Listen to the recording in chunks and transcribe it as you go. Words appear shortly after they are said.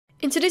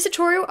In today's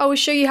tutorial, I will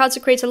show you how to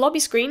create a lobby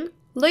screen,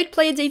 load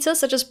player data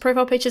such as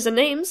profile pictures and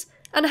names,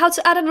 and how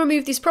to add and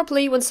remove these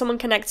properly when someone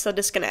connects or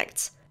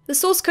disconnects. The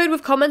source code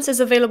with comments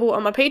is available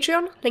on my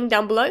Patreon, link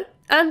down below,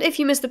 and if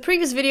you missed the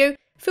previous video,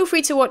 feel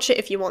free to watch it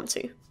if you want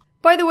to.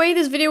 By the way,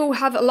 this video will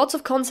have a lot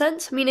of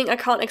content, meaning I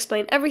can't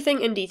explain everything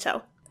in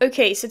detail.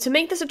 Okay, so to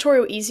make this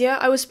tutorial easier,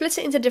 I will split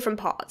it into different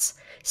parts.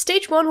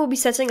 Stage 1 will be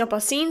setting up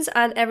our scenes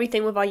and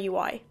everything with our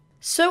UI.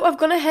 So I've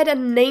gone ahead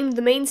and named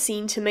the main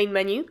scene to main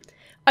menu.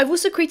 I've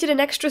also created an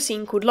extra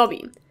scene called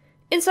lobby.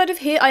 Inside of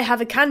here I have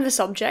a canvas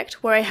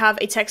object where I have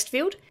a text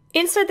field.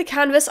 Inside the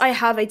canvas I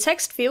have a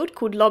text field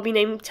called lobby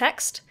name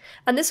text,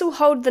 and this will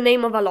hold the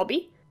name of our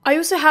lobby. I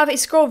also have a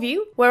scroll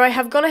view where I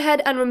have gone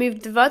ahead and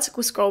removed the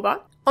vertical scroll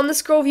bar. On the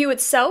scroll view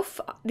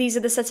itself, these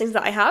are the settings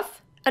that I have.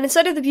 And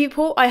inside of the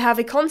viewport I have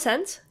a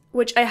content,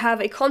 which I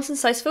have a content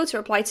size filter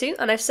applied to,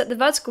 and I've set the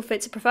vertical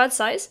fit to preferred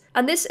size.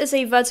 And this is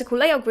a vertical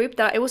layout group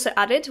that I also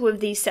added with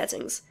these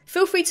settings.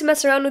 Feel free to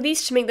mess around with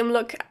these to make them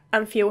look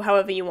and feel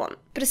however you want.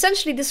 But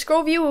essentially the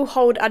scroll view will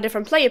hold our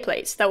different player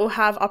plates that will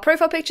have our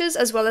profile pictures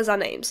as well as our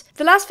names.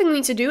 The last thing we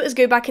need to do is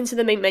go back into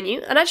the main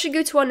menu and actually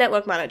go to our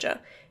network manager.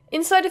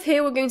 Inside of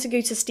here we're going to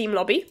go to Steam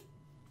Lobby.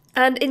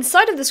 And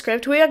inside of the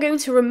script, we are going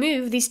to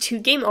remove these two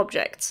game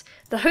objects,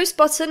 the host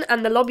button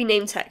and the lobby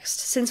name text,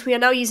 since we are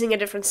now using a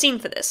different scene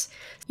for this.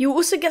 You will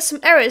also get some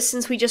errors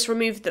since we just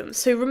removed them,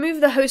 so remove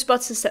the host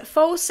button set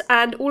false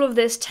and all of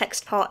this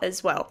text part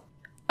as well.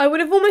 I would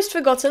have almost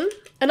forgotten,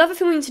 another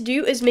thing we need to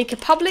do is make a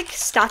public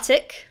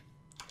static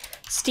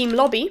Steam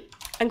Lobby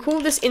and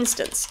call this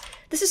instance.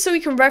 This is so we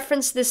can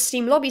reference this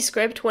Steam Lobby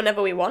script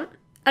whenever we want.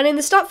 And in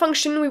the start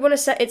function, we want to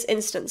set its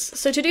instance.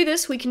 So to do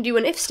this, we can do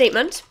an if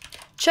statement.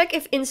 Check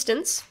if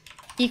instance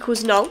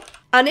equals null,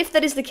 and if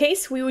that is the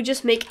case, we will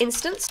just make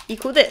instance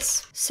equal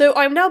this. So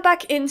I'm now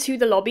back into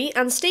the lobby,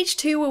 and stage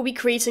 2 will be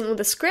creating all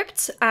the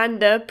scripts and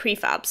the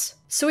prefabs.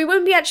 So we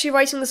won't be actually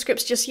writing the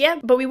scripts just yet,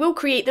 but we will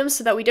create them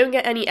so that we don't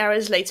get any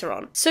errors later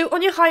on. So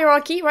on your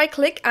hierarchy, right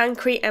click and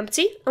create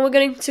empty, and we're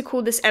going to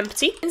call this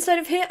empty. Inside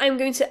of here, I'm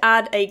going to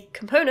add a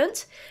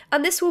component,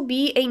 and this will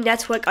be a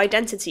network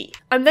identity.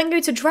 I'm then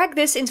going to drag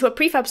this into a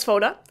prefabs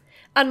folder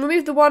and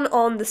remove the one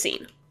on the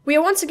scene. We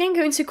are once again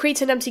going to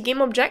create an empty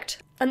game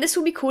object, and this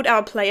will be called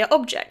our player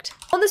object.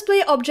 On this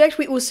player object,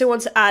 we also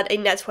want to add a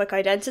network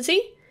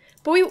identity,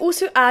 but we will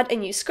also add a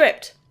new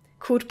script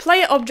called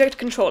player object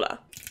controller.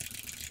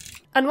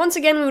 And once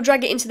again, we will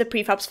drag it into the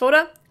prefabs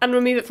folder and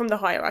remove it from the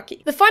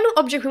hierarchy. The final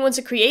object we want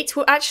to create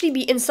will actually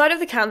be inside of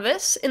the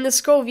canvas in the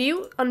scroll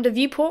view under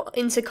viewport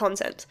into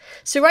content.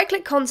 So right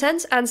click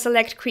content and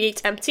select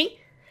create empty.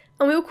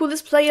 And we will call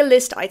this player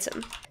list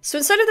item. So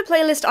inside of the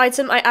player list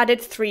item, I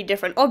added 3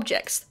 different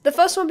objects. The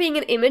first one being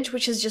an image,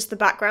 which is just the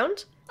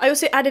background. I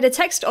also added a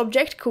text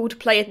object called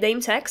player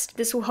name text.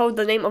 This will hold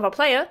the name of our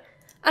player.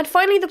 And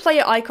finally the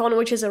player icon,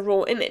 which is a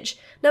raw image.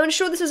 Now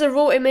ensure this is a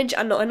raw image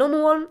and not a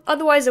normal one,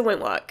 otherwise it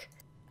won't work.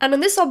 And on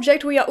this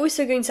object, we are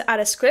also going to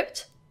add a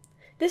script.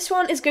 This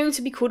one is going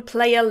to be called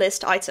player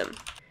list item.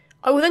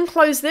 I will then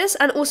close this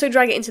and also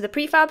drag it into the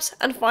prefabs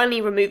and finally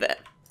remove it.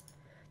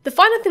 The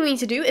final thing we need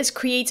to do is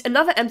create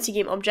another empty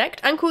game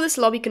object and call this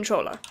lobby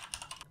controller.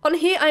 On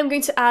here I am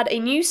going to add a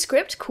new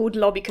script called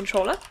lobby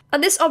controller,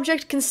 and this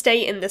object can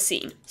stay in the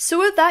scene. So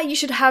with that you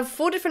should have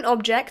 4 different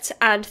objects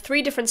and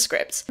 3 different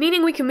scripts,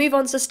 meaning we can move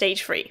on to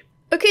stage 3.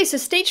 Okay, so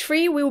stage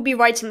 3 we will be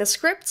writing the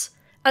scripts,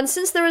 and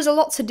since there is a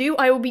lot to do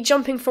I will be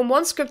jumping from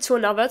one script to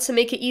another to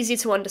make it easier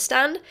to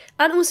understand,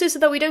 and also so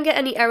that we don't get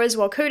any errors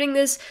while coding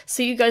this,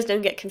 so you guys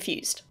don't get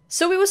confused.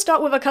 So we will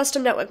start with a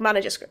custom network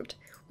manager script.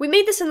 We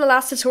made this in the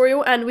last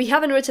tutorial and we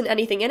haven't written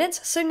anything in it,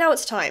 so now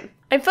it's time.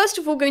 I'm first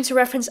of all going to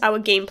reference our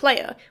game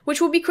player, which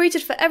will be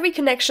created for every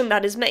connection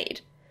that is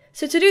made.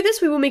 So to do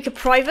this we will make a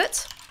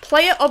private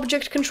player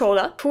object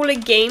controller, call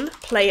it game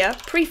player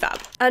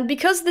prefab. And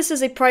because this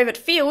is a private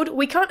field,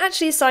 we can't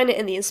actually assign it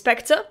in the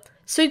inspector,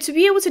 so to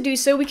be able to do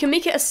so we can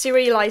make it a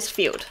serialized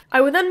field.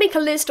 I will then make a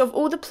list of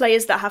all the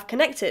players that have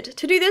connected.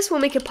 To do this we'll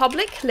make a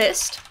public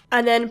list,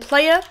 and then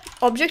player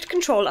object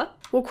controller.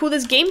 We'll call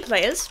this game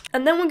players,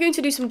 and then we're going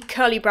to do some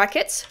curly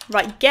brackets,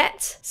 write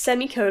get,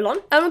 semicolon,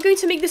 and we're going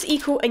to make this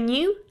equal a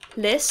new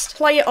list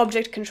player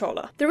object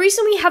controller. The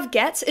reason we have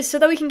get is so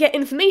that we can get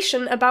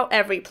information about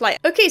every player.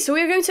 Okay, so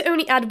we're going to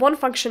only add one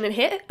function in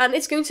here, and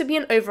it's going to be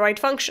an override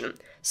function.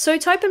 So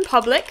type in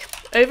public,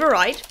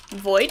 override,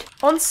 void,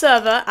 on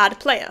server, add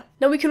player.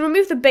 Now we can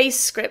remove the base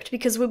script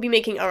because we'll be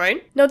making our own.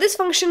 Now this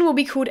function will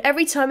be called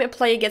every time a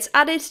player gets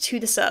added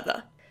to the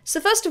server. So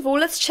first of all,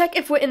 let's check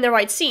if we're in the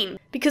right scene,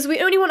 because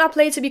we only want our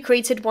player to be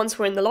created once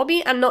we're in the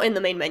lobby and not in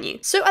the main menu.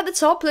 So at the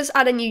top, let's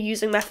add a new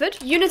using method,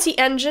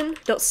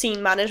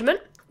 unityengine.sceneManagement.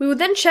 We will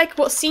then check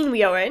what scene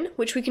we are in,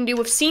 which we can do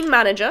with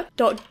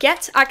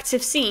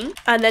SceneManager.getActiveScene,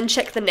 and then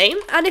check the name,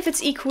 and if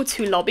it's equal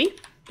to lobby,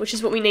 which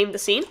is what we named the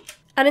scene.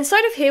 And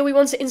inside of here, we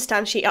want to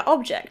instantiate our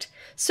object.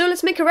 So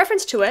let's make a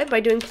reference to it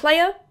by doing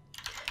player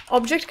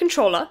object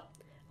controller,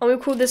 and we'll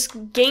call this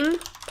game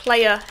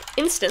player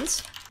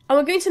instance. And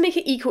we're going to make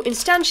it equal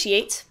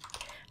instantiate,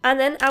 and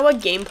then our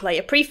game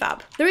player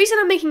prefab. The reason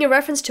I'm making a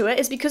reference to it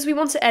is because we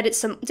want to edit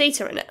some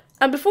data in it.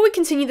 And before we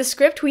continue the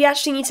script, we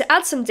actually need to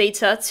add some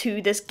data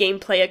to this game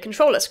player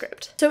controller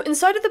script. So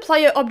inside of the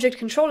player object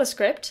controller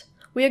script,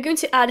 we are going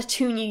to add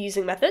 2 new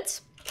using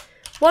methods,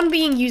 one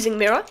being using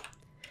mirror,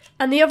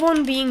 and the other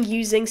one being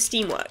using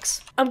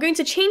Steamworks. I'm going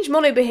to change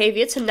mono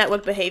behavior to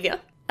network behavior,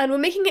 and we're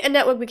making it a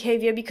network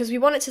behavior because we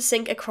want it to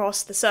sync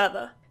across the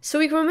server. So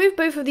we can remove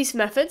both of these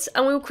methods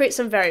and we will create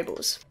some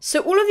variables.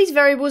 So all of these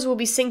variables will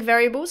be sync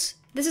variables.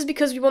 This is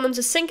because we want them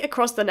to sync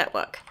across the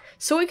network.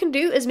 So what we can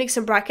do is make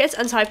some brackets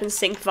and type in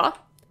sync var.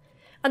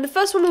 And the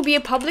first one will be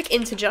a public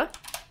integer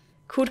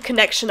called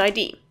connection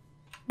ID.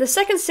 The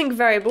second sync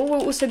variable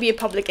will also be a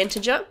public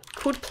integer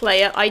called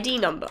player ID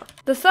number.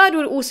 The third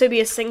will also be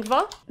a sync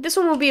var. This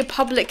one will be a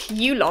public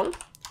ulong,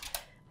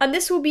 and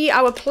this will be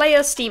our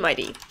player Steam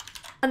ID.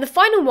 And the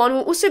final one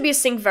will also be a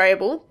sync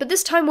variable, but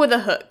this time with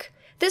a hook.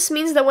 This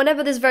means that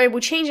whenever this variable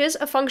changes,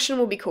 a function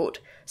will be called.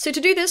 So to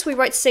do this, we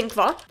write sync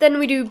var, then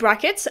we do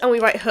brackets and we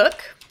write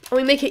hook, and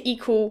we make it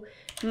equal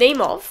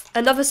name of,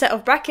 another set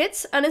of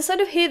brackets, and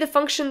inside of here the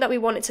function that we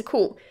want it to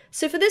call.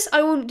 So for this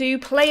I will do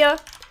player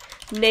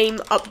name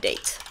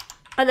update.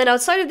 And then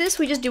outside of this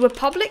we just do a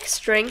public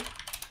string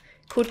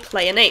called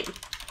player name.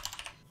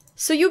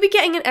 So you'll be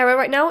getting an error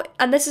right now,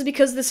 and this is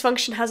because this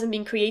function hasn't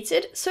been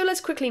created, so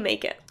let's quickly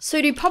make it. So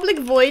do public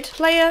void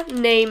player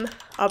name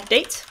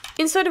update,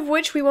 inside of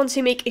which we want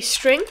to make a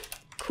string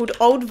called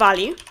old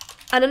value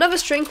and another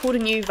string called a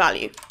new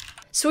value.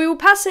 So we will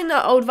pass in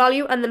our old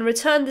value and then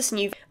return this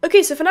new.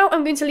 Okay, so for now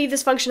I'm going to leave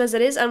this function as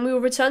it is and we will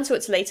return to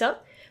it later.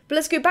 But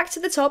let's go back to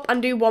the top and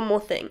do one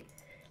more thing.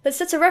 Let's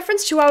set a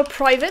reference to our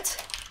private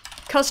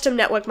custom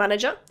network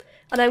manager,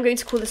 and I'm going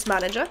to call this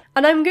manager.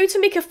 And I'm going to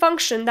make a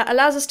function that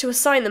allows us to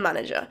assign the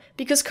manager,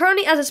 because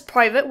currently as it's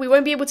private, we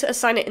won't be able to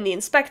assign it in the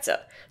inspector.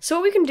 So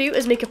what we can do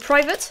is make a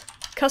private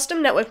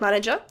custom network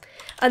manager,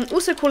 and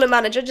also call a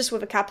manager just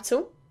with a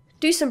capital,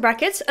 do some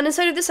brackets, and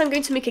inside of this I'm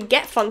going to make a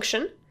get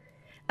function,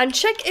 and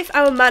check if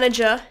our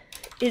manager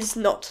is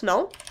not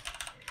null.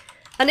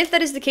 And if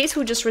that is the case,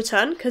 we'll just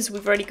return, because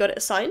we've already got it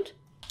assigned.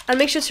 And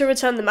make sure to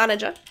return the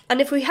manager. And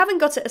if we haven't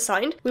got it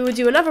assigned, we will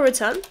do another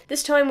return.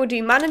 This time we'll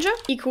do manager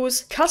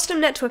equals custom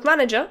network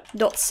manager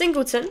dot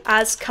singleton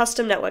as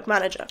custom network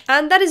manager.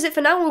 And that is it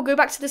for now. We'll go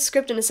back to this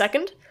script in a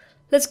second.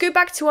 Let's go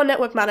back to our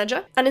network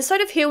manager, and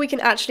inside of here we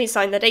can actually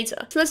assign the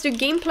data. So let's do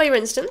game player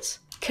instance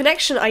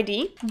connection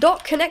ID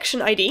dot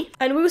connection ID,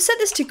 and we will set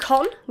this to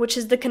con, which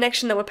is the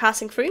connection that we're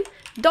passing through,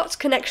 dot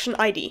connection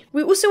ID.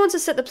 We also want to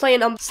set the player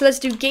number, so let's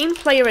do game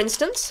player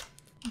instance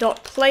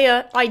dot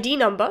player ID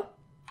number,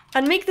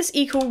 and make this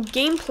equal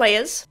game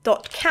players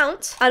dot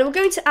count, and we're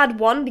going to add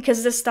 1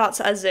 because this starts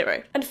as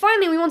 0. And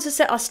finally we want to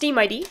set our Steam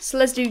ID, so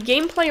let's do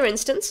game player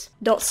instance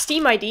dot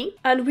Steam ID,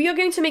 and we are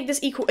going to make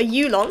this equal a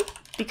ulong,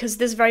 because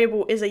this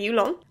variable is a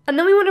ulong. And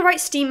then we want to write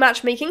Steam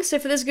matchmaking, so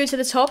for this go to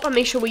the top and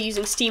make sure we're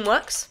using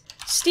Steamworks.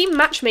 Steam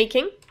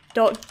matchmaking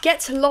dot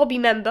get lobby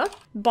member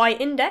by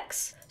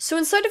index. So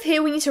inside of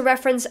here we need to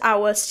reference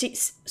our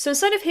Steam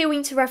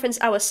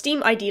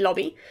ID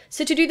lobby.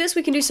 So to do this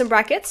we can do some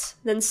brackets,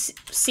 then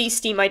C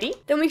Steam ID.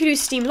 Then we can do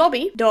Steam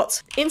lobby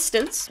dot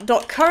instance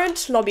dot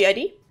current lobby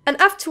ID. And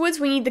afterwards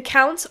we need the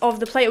count of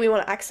the player we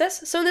want to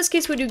access, so in this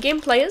case we'll do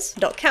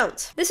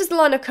gameplayers.count. This is the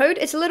line of code.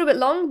 It's a little bit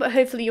long, but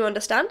hopefully you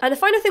understand. And the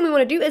final thing we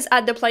want to do is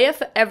add the player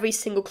for every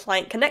single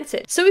client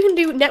connected. So we can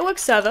do network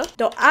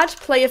server.add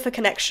player for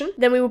connection,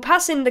 then we will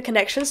pass in the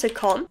connection, so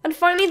con, and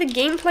finally the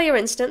game player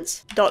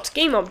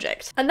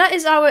instance.gameObject. And that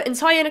is our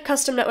entire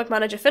custom network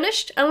manager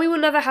finished, and we will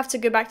never have to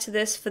go back to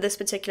this for this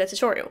particular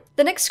tutorial.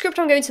 The next script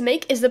I'm going to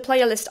make is the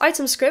player list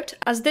item script,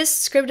 as this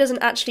script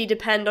doesn't actually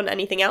depend on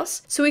anything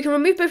else. So we can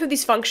remove both of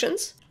these functions.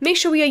 Make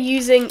sure we are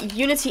using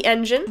Unity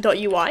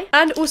Engine.ui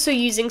and also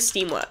using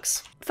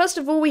Steamworks. First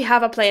of all, we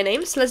have our player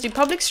name, so let's do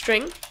public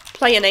string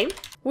player name.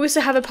 We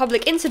also have a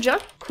public integer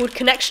called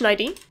connection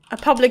ID, a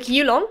public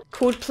ulong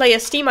called player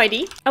Steam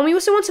ID, and we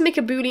also want to make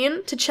a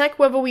boolean to check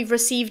whether we've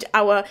received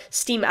our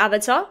Steam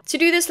avatar. To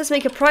do this, let's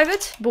make a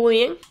private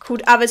boolean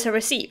called avatar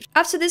received.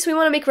 After this, we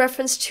want to make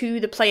reference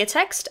to the player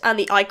text and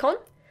the icon.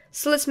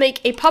 So let's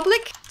make a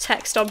public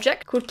text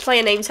object called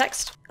player name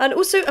text, and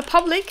also a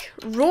public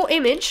raw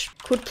image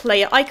called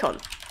player icon.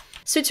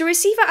 So to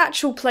receive our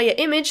actual player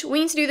image,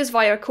 we need to do this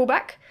via a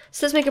callback.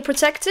 So let's make a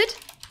protected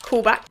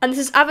callback, and this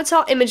is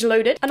avatar image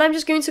loaded, and I'm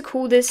just going to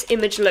call this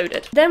image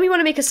loaded. Then we want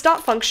to make a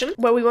start function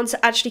where we want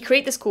to actually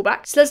create this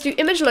callback. So let's do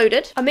image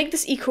loaded and make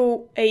this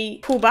equal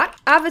a callback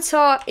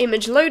avatar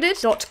image loaded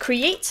dot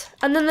create,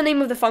 and then the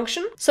name of the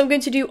function. So I'm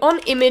going to do on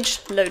image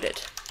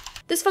loaded.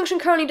 This function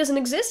currently doesn't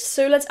exist,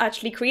 so let's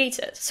actually create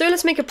it. So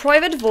let's make a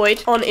private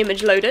void on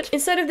image loaded.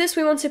 Instead of this,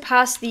 we want to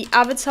pass the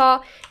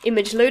avatar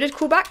image loaded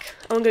callback.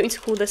 I'm going to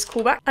call this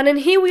callback. And in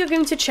here, we are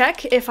going to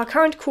check if our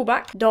current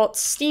callback dot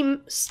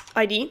Steam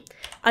ID.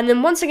 And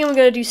then once again, we're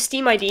going to do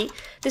Steam ID.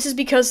 This is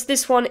because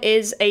this one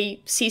is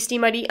a C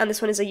Steam ID and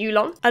this one is a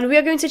ulong. And we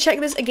are going to check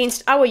this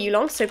against our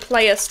ulong, so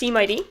player Steam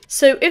ID.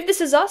 So if this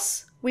is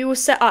us, we will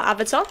set our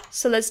avatar.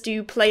 So let's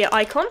do player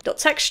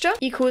icon.texture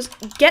equals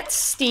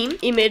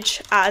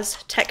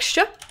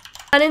GetSteamImageAsTexture.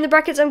 And in the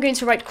brackets, I'm going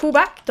to write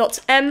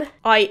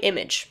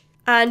callback.iImage.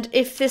 And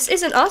if this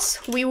isn't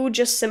us, we will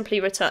just simply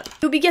return.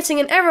 You'll be getting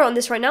an error on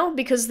this right now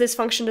because this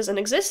function doesn't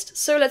exist,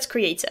 so let's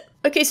create it.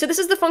 Okay, so this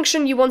is the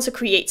function you want to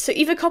create. So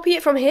either copy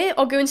it from here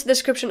or go into the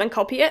description and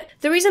copy it.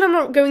 The reason I'm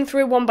not going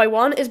through it one by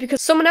one is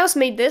because someone else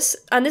made this,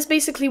 and this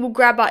basically will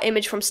grab our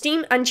image from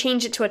Steam and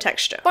change it to a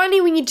texture.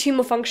 Finally, we need two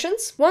more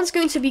functions. One's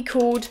going to be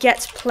called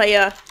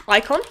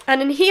getPlayerIcon,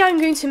 and in here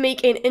I'm going to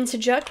make an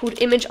integer called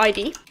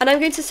imageID, and I'm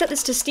going to set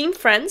this to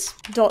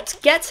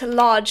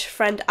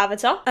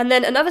SteamFriends.getLargeFriendAvatar, and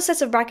then another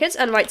set of brackets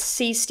and write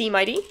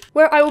cSteamID,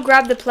 where I will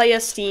grab the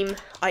player Steam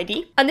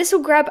ID, and this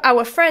will grab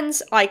our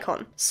friend's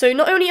icon. So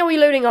not only are we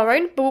loading our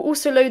own, but we'll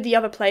also load the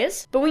other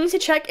players, but we need to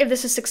check if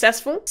this is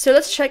successful. So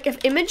let's check if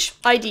image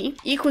ID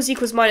equals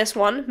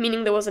 -1,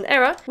 meaning there was an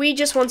error. We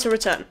just want to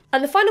return.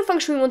 And the final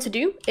function we want to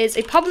do is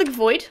a public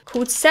void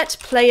called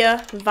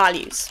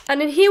setPlayerValues.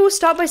 And in here we'll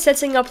start by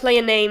setting our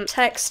player name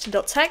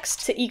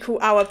text.text to equal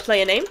our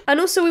player name. And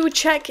also we would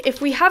check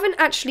if we haven't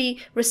actually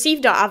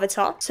received our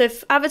avatar. So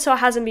if avatar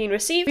hasn't been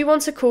received, we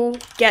want to call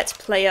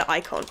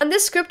getPlayerIcon. And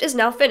this script is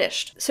now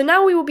finished. So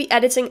now we will be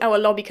editing our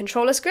lobby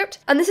controller script,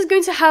 and this is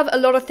going to have a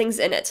lot of things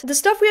in it. The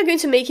stuff we are going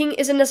to be making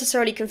isn't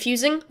necessarily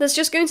confusing, there's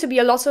just going to be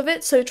a lot of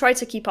it, so try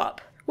to keep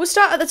up. We'll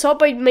start at the top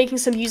by making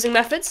some using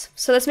methods,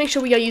 so let's make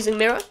sure we are using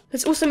mirror.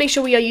 Let's also make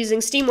sure we are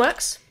using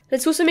Steamworks.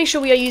 Let's also make sure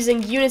we are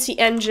using Unity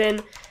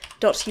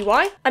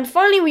Engine.ui, and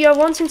finally we are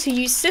wanting to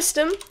use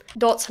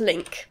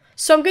system.link.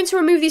 So I'm going to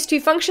remove these two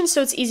functions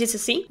so it's easier to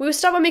see. We will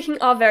start by making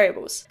our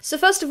variables. So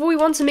first of all, we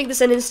want to make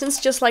this an instance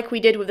just like we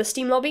did with the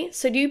Steam lobby.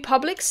 So do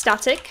public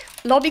static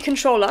lobby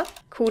controller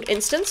called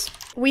instance.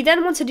 We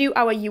then want to do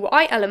our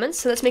UI elements.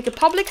 So let's make a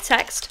public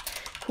text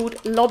called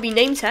lobby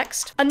name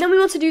text. And then we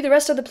want to do the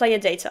rest of the player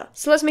data.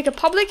 So let's make a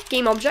public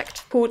game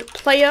object called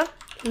player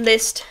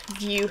list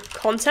view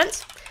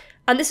content.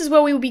 And this is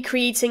where we will be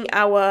creating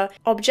our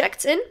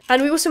objects in.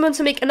 And we also want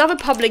to make another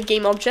public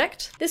game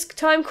object, this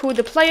time called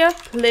the player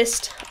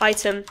list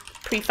item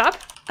prefab.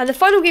 And the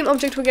final game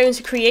object we're going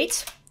to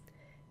create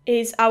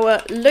is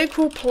our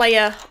local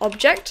player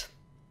object.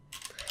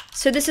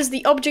 So this is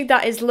the object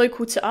that is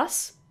local to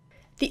us.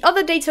 The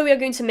other data we are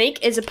going to make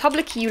is a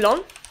public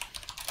ulong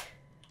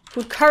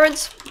called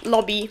current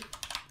lobby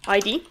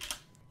ID,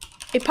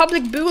 a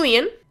public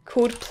boolean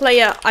called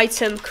player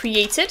item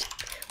created,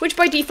 which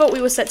by default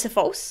we will set to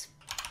false.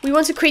 We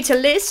want to create a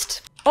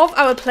list of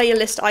our player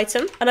list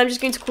item, and I'm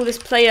just going to call this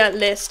player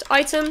list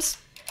items,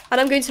 and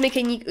I'm going to make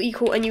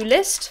equal a new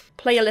list,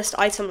 player list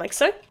item like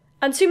so.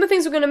 And two more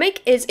things we're going to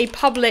make is a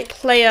public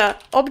player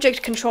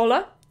object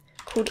controller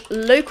called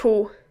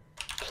local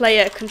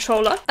player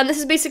controller, and this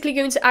is basically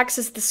going to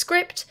access the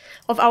script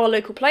of our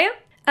local player.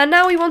 And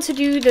now we want to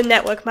do the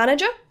network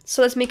manager,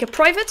 so let's make a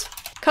private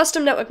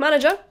custom network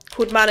manager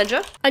called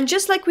manager, and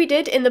just like we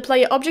did in the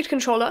player object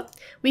controller,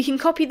 we can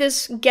copy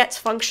this get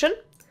function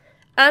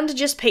and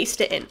just paste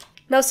it in.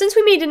 Now, since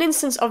we made an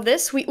instance of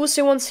this, we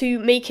also want to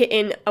make it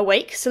in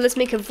awake. So let's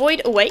make a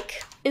void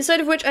awake, inside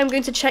of which I'm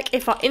going to check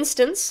if our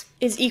instance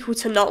is equal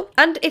to null.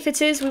 And if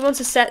it is, we want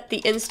to set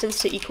the instance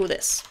to equal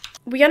this.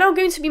 We are now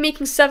going to be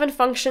making 7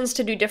 functions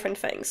to do different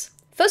things.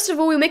 First of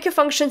all, we'll make a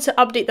function to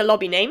update the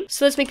lobby name.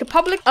 So let's make a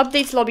public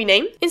update lobby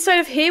name. Inside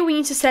of here, we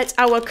need to set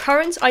our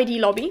current ID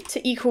lobby to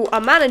equal our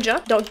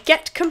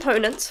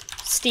manager.getComponent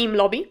Steam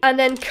lobby, and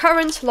then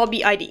current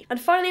lobby ID. And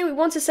finally, we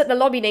want to set the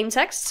lobby name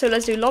text. So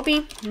let's do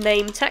lobby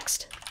name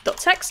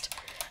text.text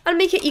and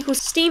make it equal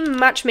Steam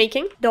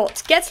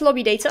matchmaking.get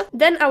lobby data,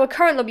 then our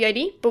current lobby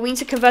ID, but we need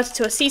to convert it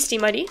to a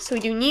cSteam ID. So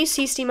we do new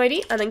cSteam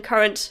ID and then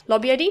current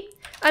lobby ID.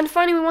 And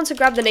finally, we want to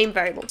grab the name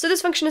variable. So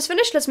this function is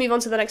finished. Let's move on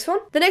to the next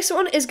one. The next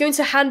one is going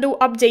to handle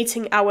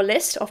updating our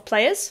list of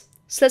players.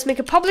 So let's make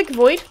a public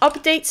void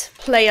update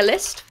player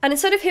list. And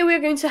inside of here, we are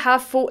going to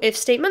have 4 if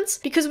statements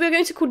because we're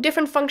going to call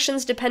different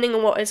functions depending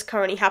on what is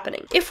currently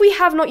happening. If we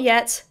have not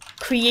yet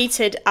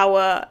created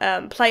our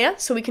player,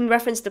 so we can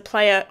reference the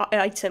player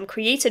item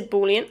created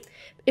boolean.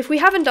 If we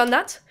haven't done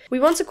that, we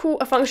want to call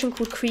a function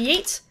called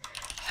create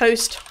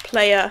host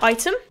player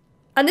item.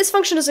 And this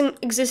function doesn't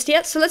exist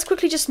yet, so let's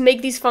quickly just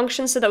make these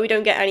functions so that we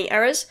don't get any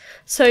errors.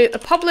 So a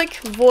public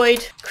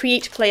void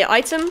create player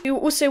item. We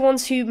will also want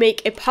to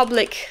make a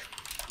public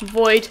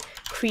void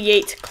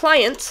create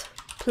client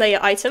player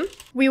item.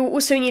 We will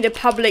also need a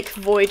public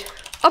void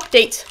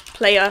update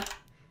player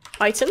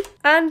item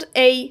and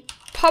a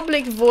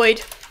public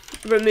void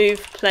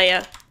remove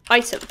player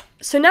item.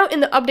 So now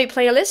in the update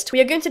player list, we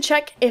are going to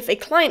check if a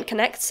client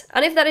connects,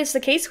 and if that is the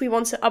case, we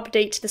want to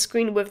update the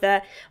screen with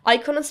their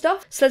icon and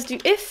stuff. So let's do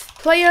if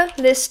player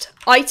list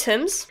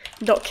items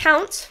dot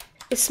count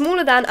is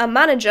smaller than our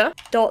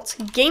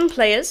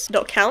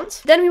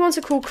manager.gameplayers.count. Then we want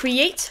to call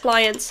create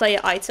client player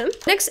item.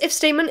 Next if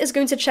statement is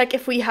going to check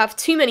if we have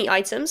too many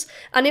items,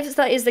 and if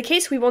that is the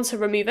case, we want to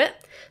remove it.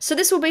 So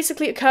this will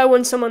basically occur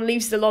when someone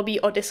leaves the lobby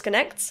or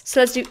disconnects. So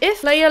let's do if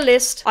player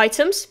list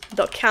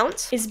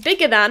items.count is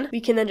bigger than,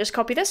 we can then just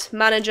copy this,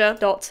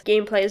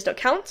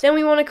 manager.gameplayers.count. Then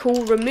we want to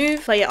call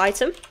remove player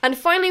item. And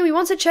finally, we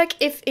want to check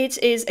if it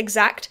is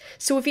exact.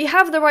 So if you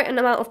have the right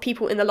amount of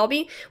people in the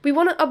lobby, we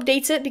want to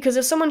update it, because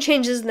if someone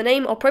changes the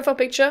name or profile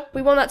picture,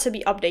 we want that to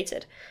be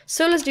updated.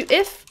 So let's do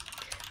if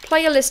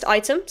player list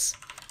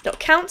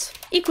items.count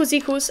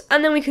equals,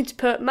 and then we could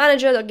put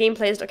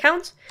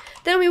manager.gameplayers.count.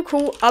 Then we will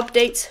call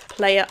update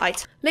player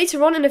item.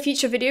 Later on in a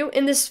future video,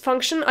 in this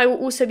function, I will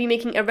also be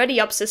making a ready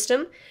up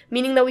system,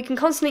 meaning that we can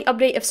constantly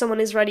update if someone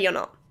is ready or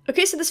not.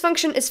 Okay, so this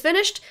function is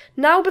finished.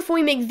 Now, before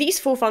we make these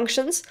 4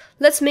 functions,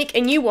 let's make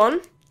a new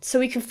one so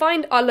we can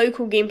find our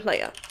local game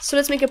player. So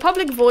let's make a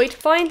public void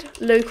find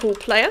local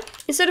player,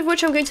 instead of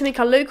which I'm going to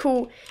make our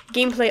local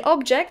gameplay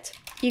object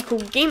equal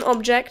game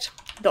object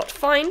dot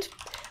find,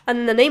 and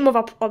then the name of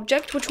our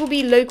object, which will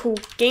be local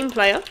game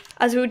player,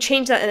 as we will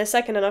change that in a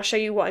second, and I'll show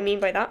you what I mean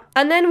by that.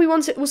 And then we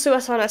want to also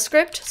assign our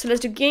script. So let's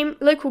do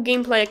local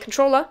game player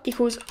controller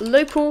equals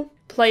local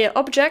player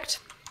object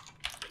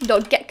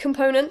dot get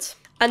component,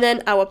 and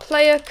then our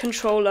player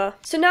controller.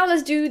 So now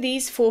let's do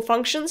these 4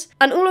 functions,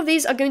 and all of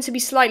these are going to be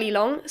slightly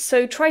long,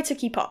 so try to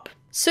keep up.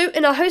 So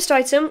in our host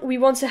item, we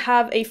want to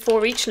have a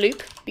for each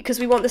loop, because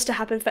we want this to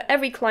happen for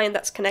every client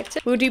that's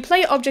connected. We'll do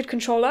player object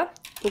controller,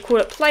 we'll call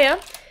it player,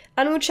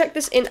 and we'll check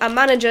this in our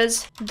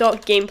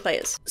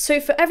managers.gameplayers.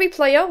 So for every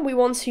player, we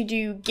want to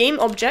do game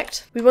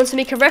object. We want to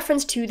make a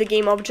reference to the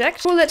game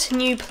object, call it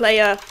new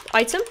player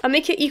item, and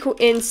make it equal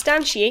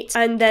instantiate,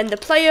 and then the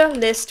player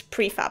list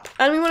prefab.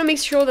 And we want to make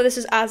sure that this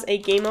is as a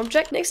game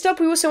object. Next up,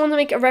 we also want to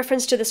make a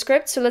reference to the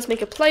script. So let's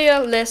make a player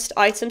list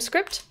item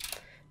script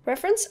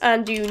reference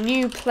and do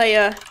new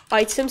player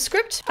item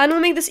script, and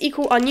we'll make this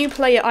equal our new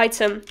player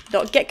item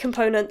dot get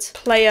component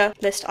player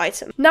list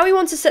item. Now we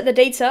want to set the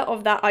data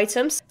of that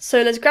items,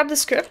 so let's grab the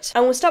script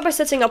and we'll start by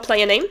setting our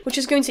player name, which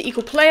is going to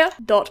equal player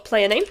dot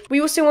player name. We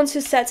also want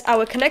to set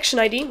our connection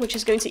ID, which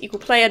is going to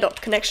equal player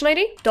dot connection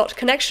ID,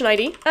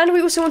 and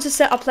we also want to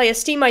set our player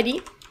Steam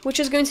ID, which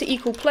is going to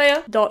equal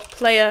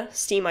player.player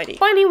Steam ID.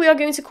 Finally, we are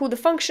going to call the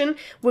function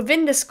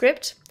within the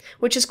script,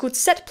 which is called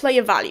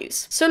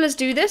setPlayerValues. So let's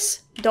do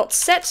this,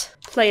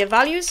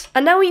 .setPlayerValues,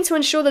 and now we need to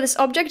ensure that this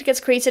object gets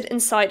created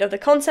inside of the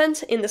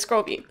content in the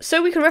scroll view.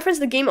 So we can reference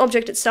the game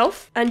object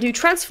itself and do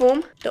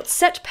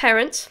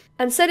transform.setParent,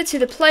 and set it to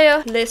the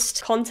player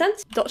list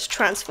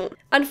content.transform.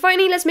 And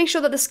finally, let's make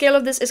sure that the scale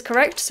of this is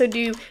correct. So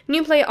do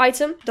new player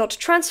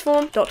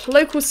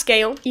item.transform.local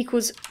scale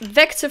equals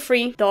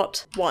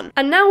vector3.1.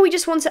 And now we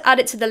just want to add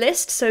it to the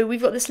list. So we've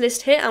got this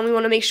list here and we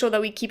want to make sure that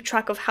we keep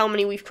track of how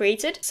many we've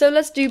created. So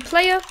let's do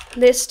player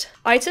list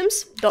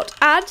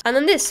items.add, and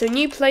then this, so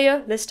new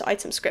player list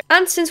item script.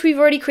 And since we've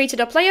already created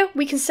our player,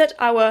 we can set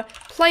our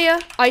player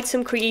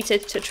item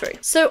created to true.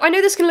 So I know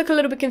this can look a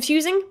little bit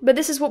confusing, but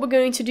this is what we're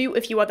going to do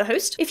if you are the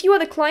host. If you are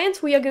the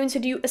client, we are going to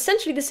do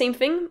essentially the same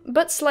thing,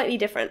 but slightly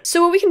different.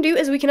 So what we can do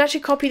is we can actually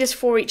copy this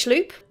for each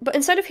loop, but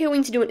inside of here we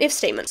need to do an if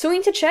statement. So we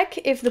need to check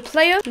if the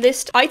player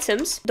list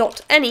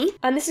items.any,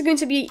 and this is going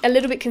to be a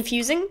little bit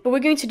confusing, but we're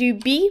going to do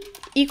b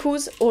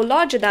equals or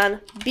larger than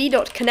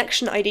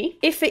b.connection ID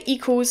if it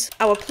equals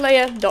our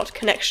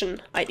player.connection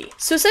ID.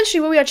 So essentially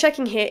what we are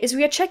checking here is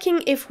we are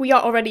checking if we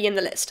are already in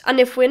the list, and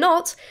if we're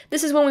not,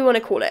 this is when we want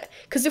to call it,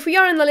 because if we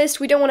are in the list,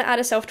 we don't want to add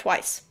ourselves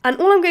twice. And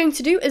all I'm going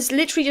to do is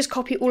literally just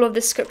copy all of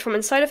this script from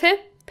inside of here,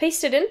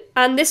 paste it in,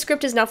 and this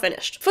script is now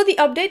finished. For the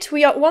update,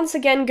 we are once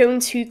again going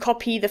to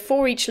copy the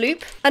for each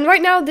loop, and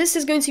right now this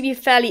is going to be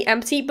fairly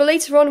empty, but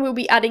later on we'll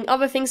be adding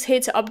other things here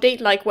to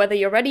update, like whether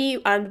you're ready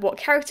and what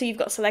character you've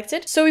got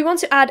selected. So we want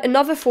to add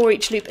another for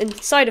each loop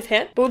inside of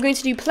here, but we're going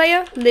to do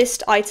player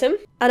list item,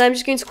 and I'm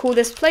just going to call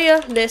this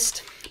player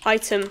list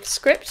item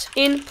script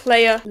in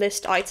player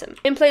list item,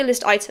 in player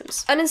list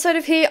items. And inside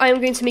of here, I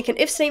am going to make an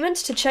if statement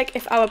to check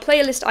if our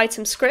player list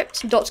item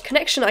script dot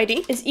connection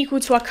ID is equal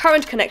to our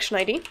current connection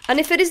ID.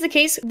 And if it is the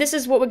case, this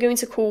is what we're going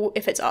to call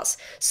if it's us.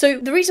 So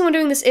the reason we're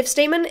doing this if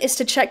statement is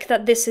to check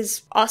that this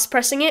is us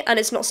pressing it and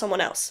it's not someone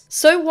else.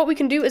 So what we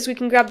can do is we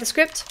can grab the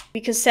script,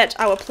 we can set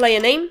our player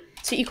name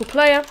to equal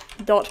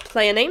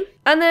player.player name,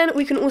 and then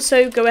we can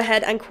also go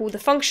ahead and call the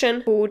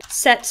function called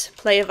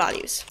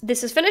setPlayerValues.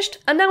 This is finished,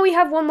 and now we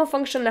have one more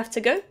function left to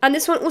go, and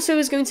this one also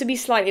is going to be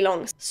slightly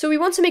long. So we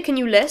want to make a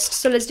new list,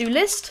 so let's do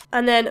list,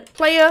 and then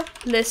player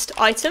list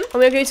item,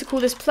 and we're going to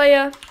call this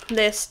player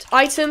list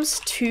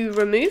items to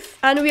remove,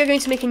 and we are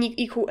going to make a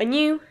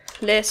new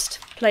list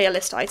player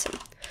list item.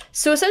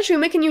 So essentially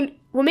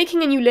we're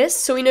making a new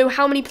list so we know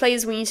how many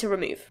players we need to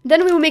remove.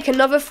 Then we will make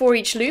another for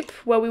each loop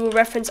where we will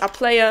reference our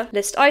player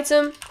list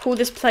item, call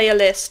this player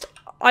list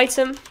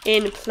item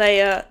in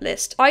player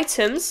list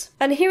items,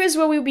 and here is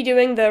where we'll be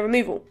doing the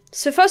removal.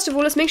 So first of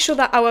all, let's make sure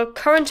that our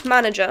current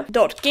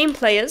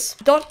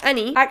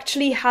manager.gameplayers.any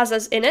actually has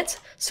us in it.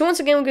 So once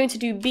again, we're going to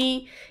do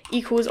b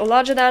equals or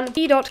larger than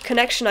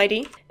b.connection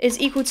ID is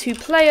equal to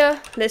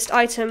player list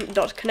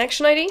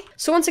item.connection ID.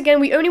 So once again,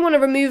 we only want to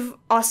remove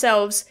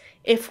ourselves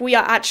if we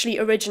are actually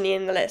originally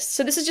in the list.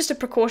 So this is just a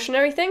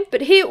precautionary thing,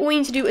 but here all we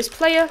need to do is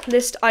player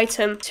list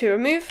item to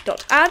remove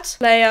dot add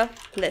player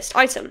list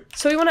item.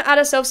 So we want to add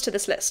ourselves to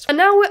this list. And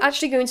now we're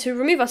actually going to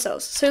remove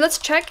ourselves. So let's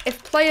check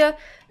if player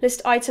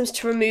list items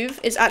to remove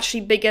is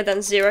actually bigger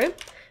than 0,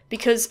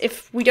 because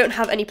if we don't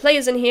have any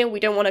players in here, we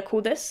don't want to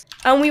call this.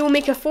 And we will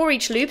make a for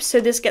each loop, so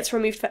this gets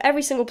removed for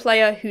every single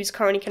player who's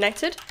currently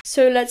connected.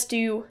 So let's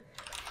do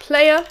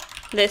player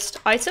list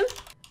item,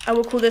 and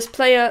we'll call this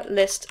player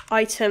list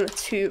item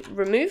to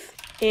remove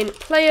in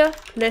player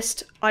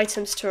list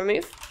items to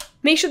remove.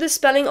 Make sure the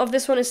spelling of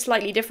this one is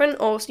slightly different,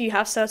 or you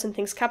have certain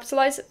things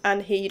capitalized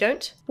and here you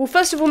don't. We'll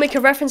first of all make a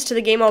reference to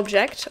the game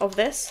object of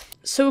this.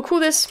 So we'll call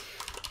this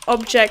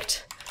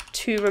object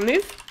to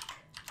remove.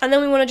 And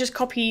then we want to just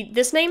copy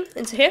this name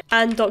into here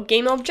and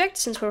 .gameObject,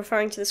 since we're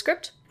referring to the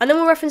script. And then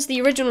we'll reference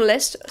the original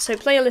list, so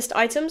player list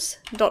items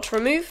dot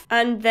remove,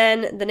 and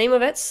then the name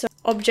of it, so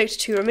object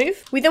to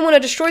remove. We then want to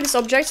destroy this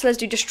object, so let's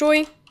do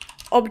destroy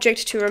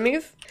object to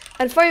remove.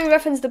 And finally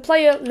reference the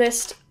player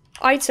list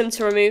item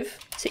to remove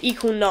to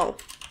equal null.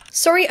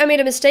 Sorry, I made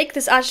a mistake.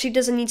 This actually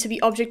doesn't need to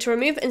be object to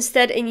remove.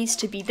 Instead, it needs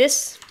to be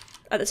this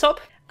at the top.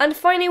 And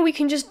finally, we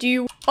can just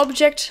do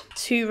object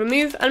to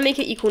remove and make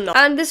it equal null.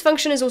 And this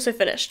function is also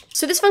finished.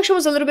 So this function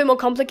was a little bit more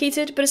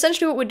complicated, but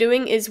essentially what we're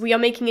doing is we are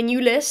making a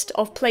new list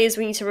of players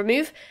we need to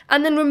remove,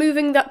 and then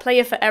removing that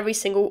player for every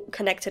single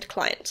connected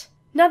client.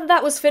 Now that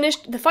that was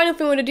finished, the final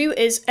thing we're going to do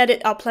is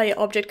edit our player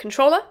object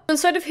controller.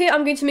 Inside of here,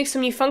 I'm going to make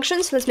some new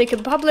functions. Let's make a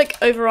public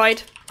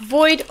override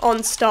void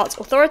on start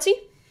authority,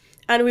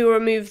 and we will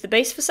remove the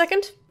base for a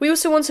second. We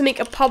also want to make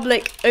a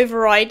public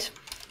override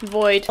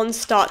void on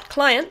start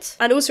client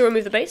and also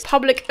remove the base.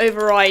 Public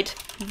override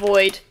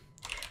void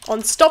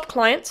on stop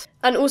client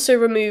and also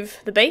remove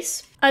the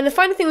base. And the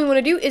final thing we want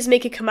to do is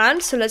make a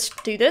command. So let's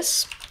do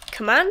this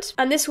command,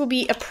 and this will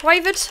be a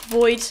private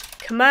void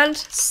command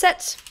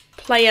set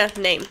player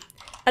name.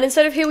 And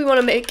inside of here, we want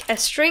to make a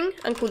string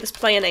and call this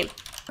player name.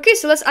 Okay,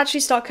 so let's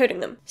actually start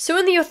coding them. So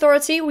in the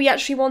authority, we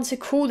actually want to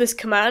call this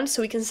command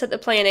so we can set the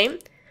player name.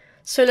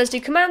 So let's do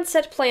command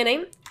set player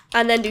name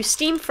and then do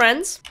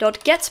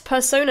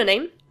SteamFriends.getPersona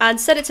name and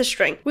set it to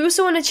string. We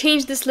also want to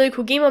change this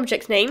local game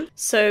object name.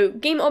 So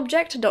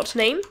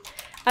gameObject.name,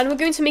 and we're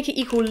going to make it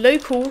equal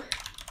local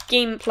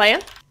game player.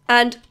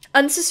 And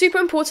this is super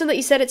important that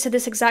you set it to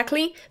this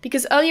exactly,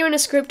 because earlier in the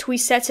script we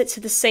set it to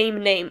the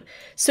same name.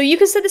 So you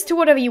can set this to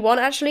whatever you want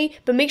actually,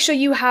 but make sure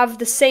you have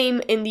the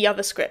same in the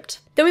other script.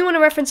 Then we want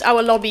to reference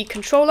our lobby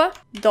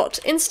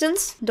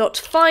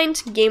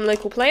controller.instance.find game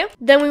local player.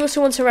 Then we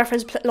also want to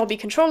reference lobby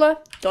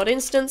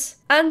controller.instance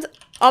and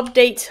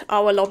update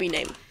our lobby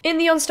name. In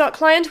the onStart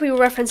client, we will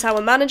reference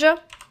our manager.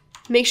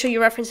 Make sure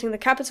you're referencing the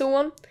capital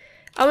one.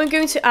 And we're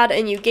going to add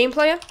a new game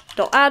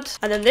player.add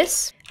and then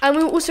this. And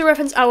we will also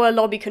reference our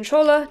lobby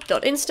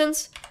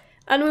controller.instance,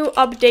 and we will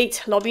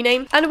update lobby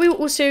name. And we will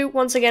also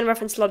once again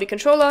reference lobby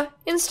controller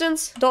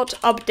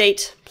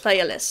instance.update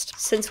player list,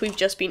 since we've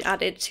just been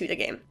added to the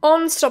game.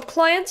 On stop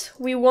client,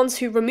 we want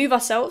to remove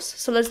ourselves.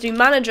 So let's do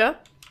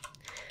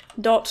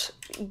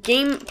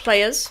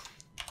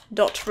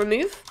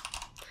manager.gameplayers.remove,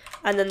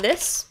 and then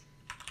this.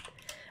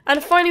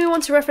 And finally, we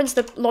want to reference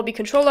the lobby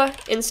controller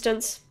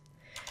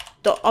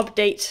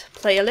instance.update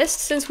player list.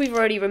 Since we've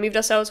already removed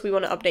ourselves, we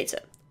want to update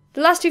it. The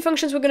last two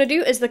functions we're going to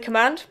do is the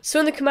command. So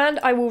in the command,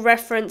 I will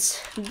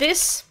reference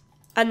this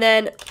and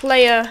then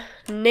player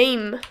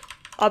name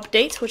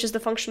update, which is the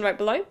function right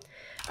below.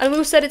 And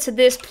we'll set it to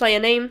this player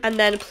name and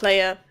then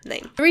player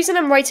name. The reason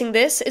I'm writing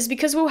this is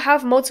because we'll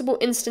have multiple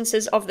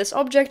instances of this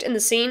object in the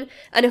scene.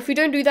 And if we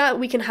don't do that,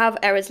 we can have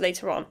errors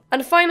later on.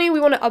 And finally, we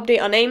want to update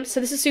our name. So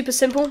this is super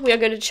simple. We are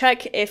going to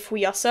check if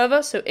we are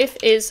server. So if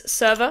is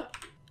server.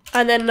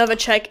 And then another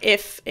check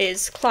if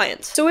is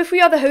client. So if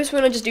we are the host, we're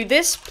going to just do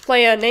this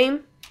player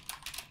name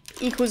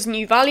equals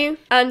new value,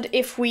 and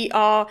if we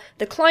are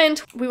the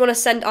client, we want to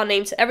send our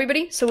name to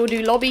everybody, so we'll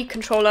do lobby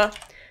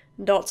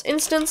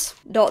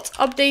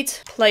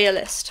controller.instance.update player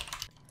list.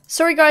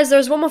 Sorry guys,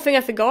 there's one more thing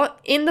I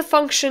forgot. In the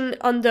function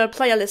under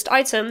player list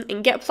item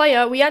in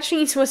getPlayer, we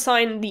actually need to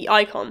assign the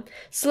icon.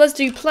 So let's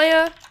do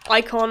player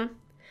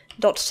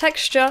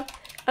icon.texture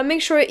and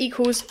make sure it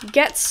equals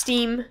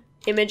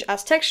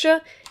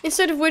GetSteamImageAsTexture,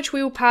 instead of which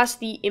we will pass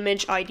the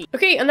image ID.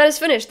 Okay, and that is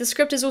finished. The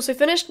script is also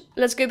finished.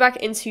 Let's go back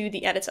into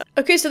the editor.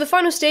 Okay, so the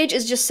final stage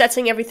is just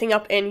setting everything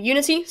up in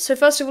Unity. So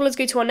first of all, let's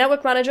go to our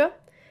network manager.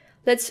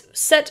 Let's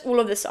set all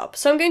of this up.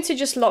 So I'm going to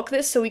just lock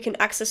this so we can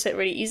access it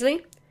really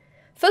easily.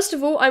 First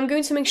of all, I'm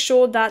going to make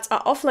sure that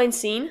our offline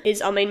scene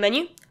is our main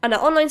menu and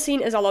our online scene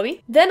is our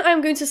lobby. Then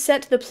I'm going to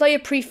set the player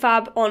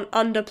prefab on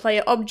under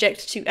player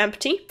object to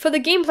empty. For the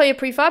game player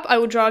prefab, I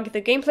will drag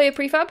the game player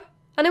prefab.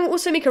 And then we'll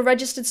also make a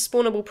registered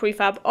spawnable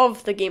prefab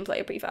of the game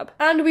player prefab.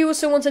 And we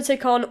also want to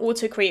take on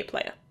auto create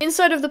player.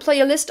 Inside of the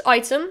player list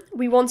item,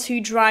 we want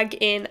to drag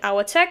in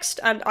our text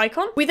and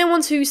icon. We then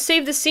want to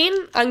save the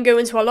scene and go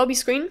into our lobby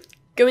screen,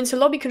 go into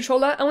lobby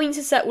controller, and we need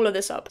to set all of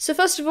this up. So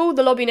first of all,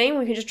 the lobby name,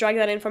 we can just drag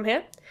that in from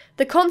here.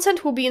 The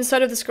content will be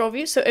inside of the scroll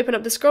view, so open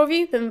up the scroll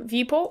view, then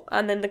viewport,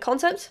 and then the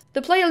content.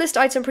 The player list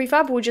item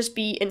prefab will just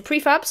be in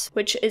prefabs,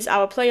 which is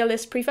our player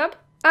list prefab.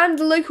 And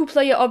the local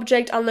player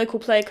object and local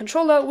player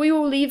controller we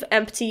will leave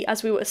empty,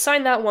 as we will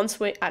assign that once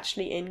we're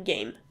actually in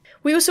game.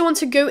 We also want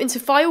to go into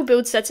File,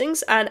 Build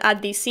Settings and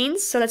add these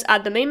scenes, so let's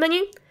add the main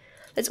menu.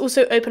 Let's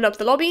also open up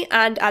the lobby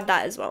and add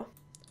that as well.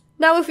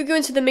 Now if we go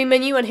into the main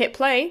menu and hit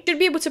play, you should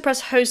be able to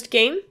press Host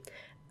Game.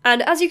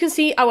 And as you can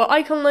see, our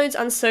icon loads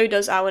and so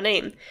does our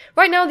name.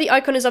 Right now the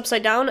icon is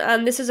upside down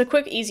and this is a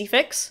quick easy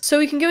fix. So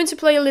we can go into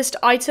Player List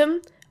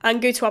Item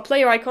and go to our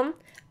player icon,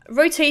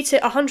 rotate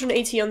it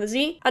 180 on the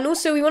Z, and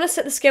also we want to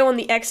set the scale on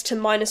the X to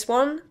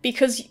 -1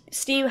 because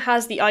Steam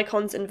has the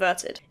icons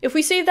inverted. If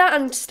we save that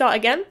and start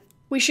again,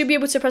 we should be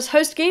able to press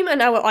Host Game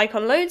and our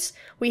icon loads,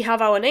 we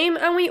have our name,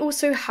 and we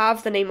also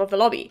have the name of the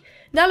lobby.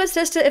 Now let's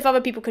test it if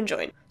other people can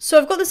join. So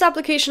I've got this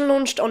application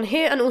launched on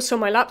here and also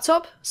on my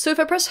laptop. So if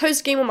I press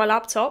Host Game on my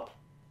laptop,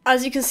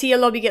 as you can see a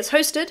lobby gets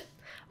hosted.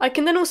 I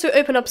can then also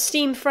open up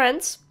Steam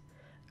Friends,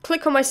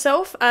 click on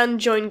myself and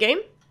join game.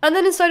 And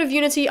then inside of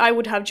Unity, I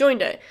would have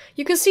joined it.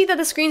 You can see that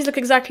the screens look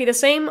exactly the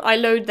same. I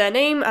load their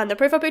name and their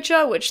profile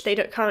picture, which they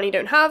currently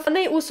don't have, and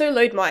they also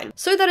load mine.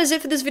 So that is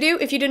it for this video.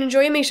 If you did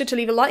enjoy it, make sure to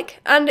leave a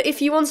like. And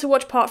if you want to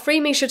watch part 3,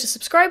 make sure to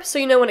subscribe so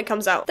you know when it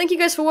comes out. Thank you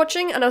guys for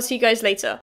watching, and I'll see you guys later.